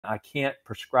I can't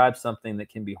prescribe something that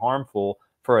can be harmful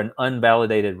for an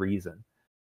unvalidated reason.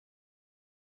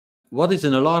 What is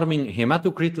an alarming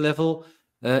hematocrit level?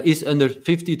 Is under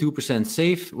 52%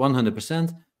 safe,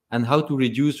 100%? And how to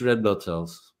reduce red blood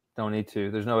cells? Don't need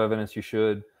to. There's no evidence you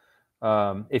should.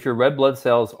 If your red blood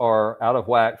cells are out of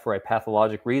whack for a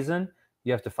pathologic reason,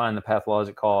 you have to find the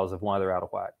pathologic cause of why they're out of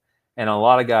whack. And a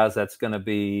lot of guys, that's going to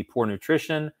be poor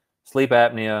nutrition, sleep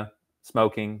apnea,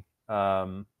 smoking,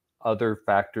 other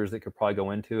factors that could probably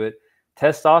go into it.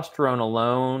 Testosterone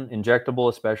alone, injectable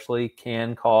especially,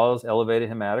 can cause elevated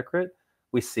hematocrit.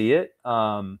 We see it.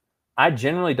 I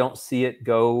generally don't see it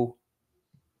go.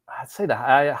 I'd say the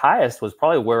highest was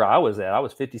probably where I was at. I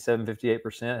was 57, 58%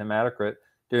 hematocrit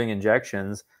doing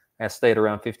injections, and I stayed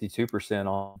around 52%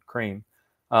 on cream.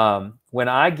 When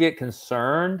I get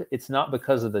concerned, it's not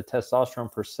because of the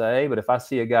testosterone per se, but if I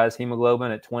see a guy's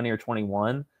hemoglobin at 20 or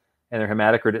 21 and their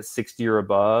hematocrit at 60 or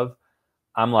above,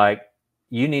 I'm like,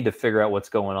 you need to figure out what's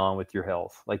going on with your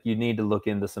health. Like, you need to look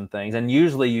into some things. And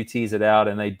usually you tease it out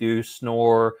and they do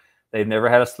snore. They've never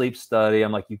had a sleep study.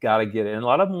 I'm like, you got to get it. And a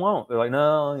lot of them won't. They're like,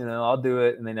 no, I'll do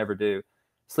it. And they never do.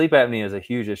 Sleep apnea is a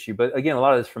huge issue. But again, a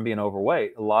lot of this from being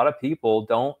overweight. A lot of people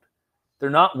they're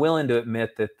not willing to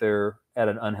admit that they're at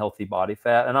an unhealthy body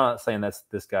fat. And I'm not saying that's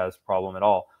this guy's problem at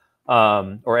all,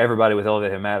 or everybody with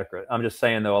elevated hematocrit. I'm just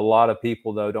saying, though, a lot of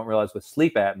people, though, don't realize with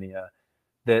sleep apnea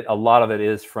that a lot of it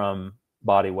is from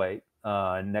body weight,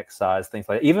 neck size, things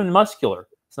like that. Even muscular.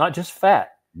 It's not just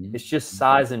fat. It's just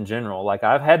size in general. Like,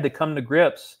 I've had to come to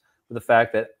grips with the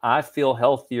fact that I feel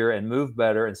healthier and move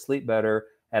better and sleep better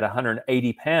at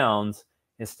 180 pounds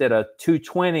instead of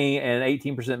 220 and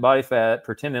 18% body fat,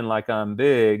 pretending like I'm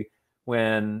big,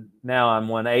 when now I'm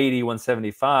 180,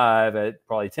 175 at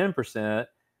probably 10%,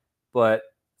 but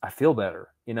I feel better,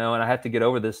 and I have to get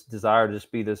over this desire to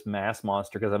just be this mass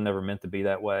monster because I'm never meant to be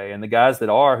that way. And the guys that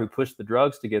who push the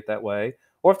drugs to get that way,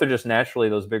 or if they're just naturally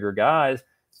those bigger guys,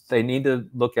 they need to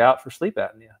look out for sleep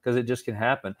apnea because it just can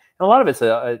happen. And a lot of it's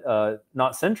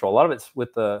not central. A lot of it's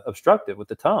with the obstructive, with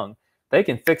the tongue. They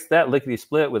can fix that lickety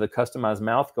split with a customized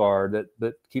mouth guard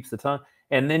that keeps the tongue.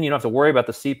 And then you don't have to worry about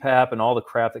the CPAP and all the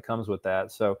crap that comes with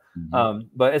that. So,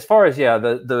 but as far as,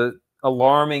 the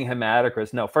alarming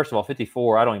hematocrits, no, first of all,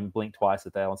 54, I don't even blink twice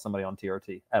at that on somebody on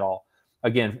TRT at all.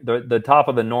 Again, the top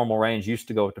of the normal range used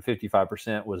to go up to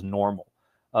 55% was normal.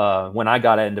 When I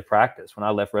got into practice, when I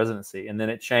left residency, and then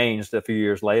it changed a few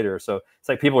years later. So it's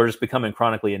like people are just becoming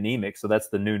chronically anemic. So that's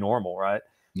the new normal, right?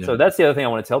 Yeah. So that's the other thing I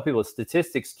want to tell people is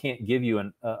statistics can't give you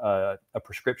a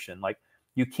prescription. Like,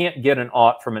 you can't get an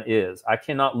ought from an is. I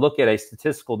cannot look at a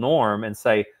statistical norm and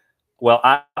say, well,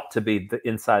 I ought to be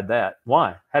inside that.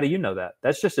 Why? How do you know that?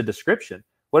 That's just a description.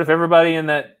 What if everybody in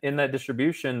that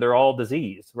distribution, they're all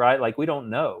diseased, right? Like, we don't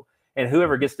know. And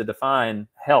whoever gets to define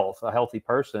health, a healthy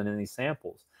person in these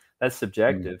samples, that's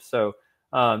subjective. So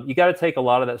you got to take a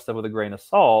lot of that stuff with a grain of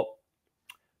salt.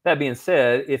 That being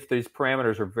said, if these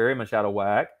parameters are very much out of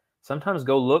whack, sometimes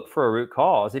go look for a root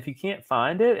cause. If you can't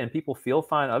find it and people feel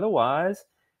fine otherwise,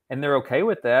 and they're okay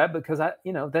with that, because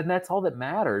then that's all that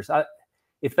matters.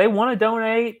 If they want to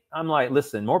donate, I'm like,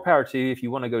 listen, more power to you. If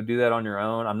you want to go do that on your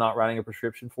own, I'm not writing a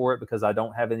prescription for it because I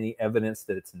don't have any evidence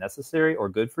that it's necessary or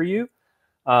good for you.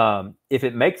 If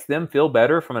it makes them feel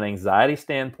better from an anxiety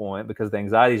standpoint, because the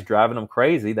anxiety is driving them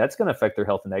crazy, that's going to affect their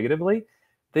health negatively,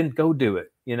 then go do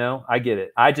it. I get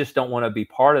it. I just don't want to be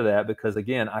part of that because,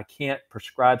 again, I can't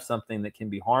prescribe something that can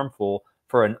be harmful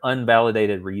for an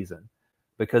unvalidated reason,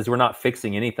 because we're not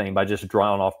fixing anything by just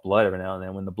drawing off blood every now and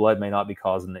then when the blood may not be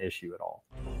causing the issue at all.